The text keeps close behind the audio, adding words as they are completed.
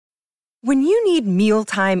When you need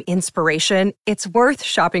mealtime inspiration, it's worth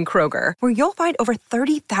shopping Kroger, where you'll find over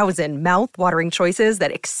 30,000 mouth-watering choices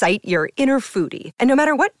that excite your inner foodie. And no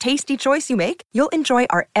matter what tasty choice you make, you'll enjoy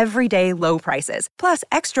our everyday low prices, plus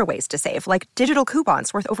extra ways to save, like digital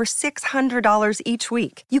coupons worth over $600 each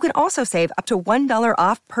week. You can also save up to $1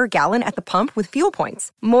 off per gallon at the pump with fuel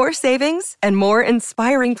points. More savings and more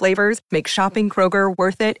inspiring flavors make shopping Kroger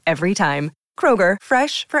worth it every time. Kroger,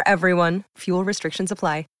 fresh for everyone. Fuel restrictions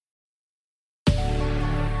apply.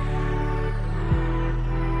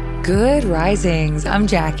 Good risings. I'm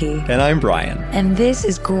Jackie. And I'm Brian. And this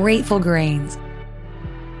is Grateful Grains.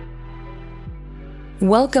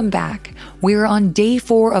 Welcome back. We're on day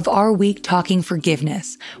 4 of our week talking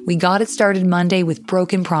forgiveness. We got it started Monday with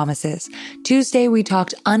broken promises. Tuesday, we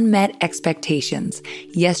talked unmet expectations.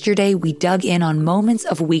 Yesterday, we dug in on moments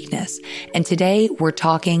of weakness. And today, we're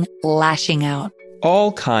talking lashing out.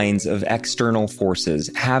 All kinds of external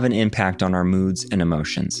forces have an impact on our moods and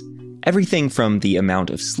emotions. Everything from the amount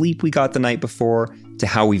of sleep we got the night before, to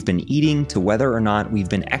how we've been eating, to whether or not we've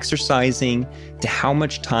been exercising, to how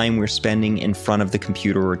much time we're spending in front of the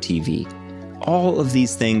computer or TV. All of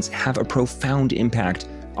these things have a profound impact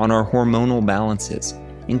on our hormonal balances,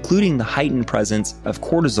 including the heightened presence of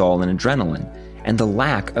cortisol and adrenaline, and the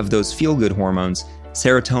lack of those feel-good hormones,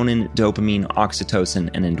 serotonin, dopamine, oxytocin,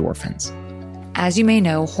 and endorphins. As you may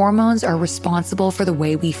know, hormones are responsible for the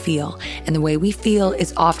way we feel, and the way we feel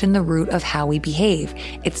is often the root of how we behave.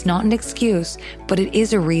 It's not an excuse, but it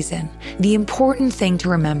is a reason. The important thing to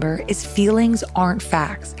remember is feelings aren't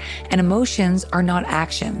facts, and emotions are not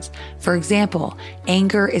actions. For example,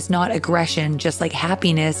 anger is not aggression, just like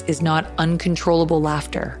happiness is not uncontrollable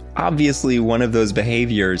laughter. Obviously, one of those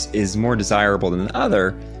behaviors is more desirable than the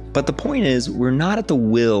other, but the point is, we're not at the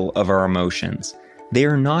will of our emotions. They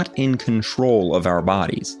are not in control of our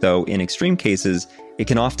bodies, though in extreme cases, it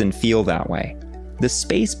can often feel that way. The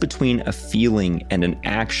space between a feeling and an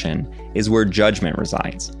action is where judgment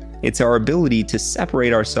resides. It's our ability to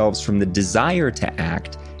separate ourselves from the desire to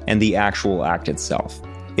act and the actual act itself.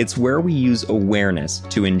 It's where we use awareness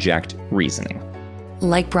to inject reasoning.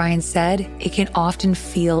 Like Brian said, it can often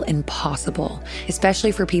feel impossible,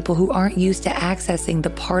 especially for people who aren't used to accessing the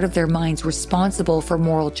part of their minds responsible for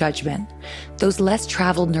moral judgment. Those less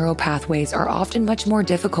traveled neural pathways are often much more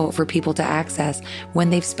difficult for people to access when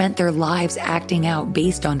they've spent their lives acting out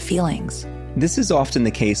based on feelings. This is often the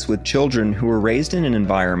case with children who were raised in an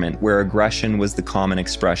environment where aggression was the common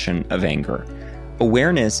expression of anger.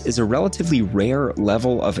 Awareness is a relatively rare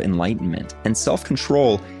level of enlightenment, and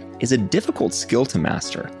self-control is a difficult skill to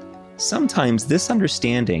master. Sometimes this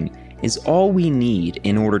understanding is all we need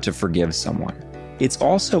in order to forgive someone. It's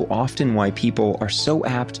also often why people are so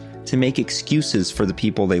apt to make excuses for the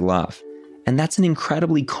people they love. And that's an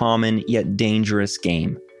incredibly common yet dangerous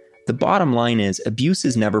game. The bottom line is, abuse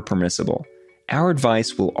is never permissible. Our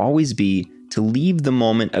advice will always be to leave the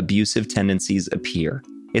moment abusive tendencies appear.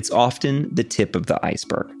 It's often the tip of the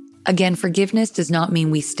iceberg. Again, forgiveness does not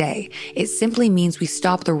mean we stay. It simply means we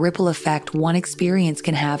stop the ripple effect one experience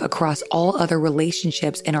can have across all other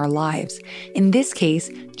relationships in our lives. In this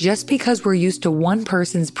case, just because we're used to one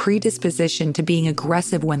person's predisposition to being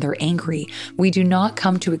aggressive when they're angry, we do not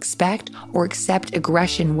come to expect or accept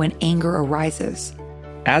aggression when anger arises.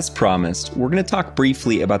 As promised, we're going to talk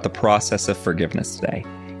briefly about the process of forgiveness today.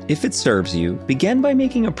 If it serves you, begin by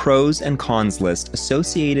making a pros and cons list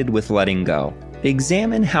associated with letting go.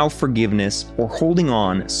 Examine how forgiveness or holding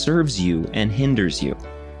on serves you and hinders you.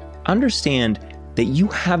 Understand that you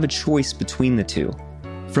have a choice between the two.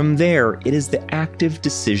 From there, it is the active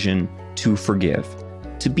decision to forgive,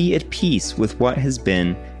 to be at peace with what has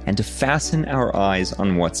been, and to fasten our eyes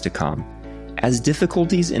on what's to come. As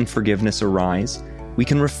difficulties in forgiveness arise, we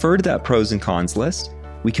can refer to that pros and cons list.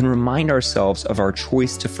 We can remind ourselves of our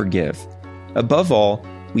choice to forgive. Above all,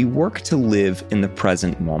 we work to live in the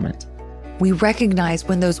present moment. We recognize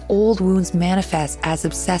when those old wounds manifest as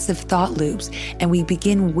obsessive thought loops, and we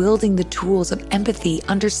begin wielding the tools of empathy,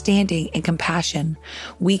 understanding, and compassion.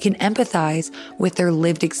 We can empathize with their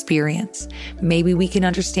lived experience. Maybe we can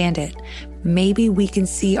understand it. Maybe we can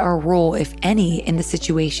see our role, if any, in the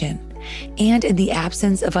situation. And in the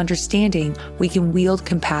absence of understanding, we can wield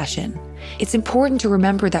compassion. It's important to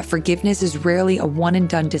remember that forgiveness is rarely a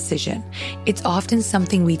one-and-done decision. It's often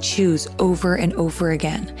something we choose over and over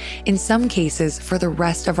again, in some cases for the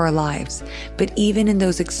rest of our lives. But even in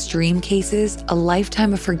those extreme cases, a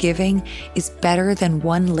lifetime of forgiving is better than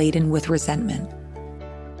one laden with resentment.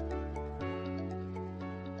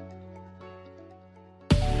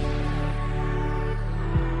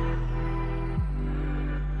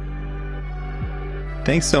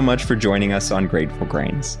 Thanks so much for joining us on Grateful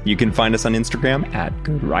Grains. You can find us on Instagram at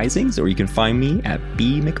Good Risings, or you can find me at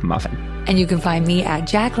B McMuffin. And you can find me at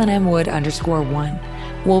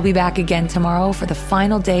JacquelineMWood_1. We'll be back again tomorrow for the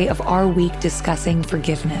final day of our week discussing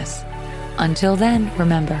forgiveness. Until then,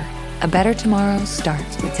 remember, a better tomorrow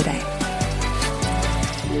starts with today.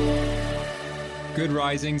 Good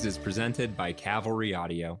Risings is presented by Cavalry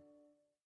Audio.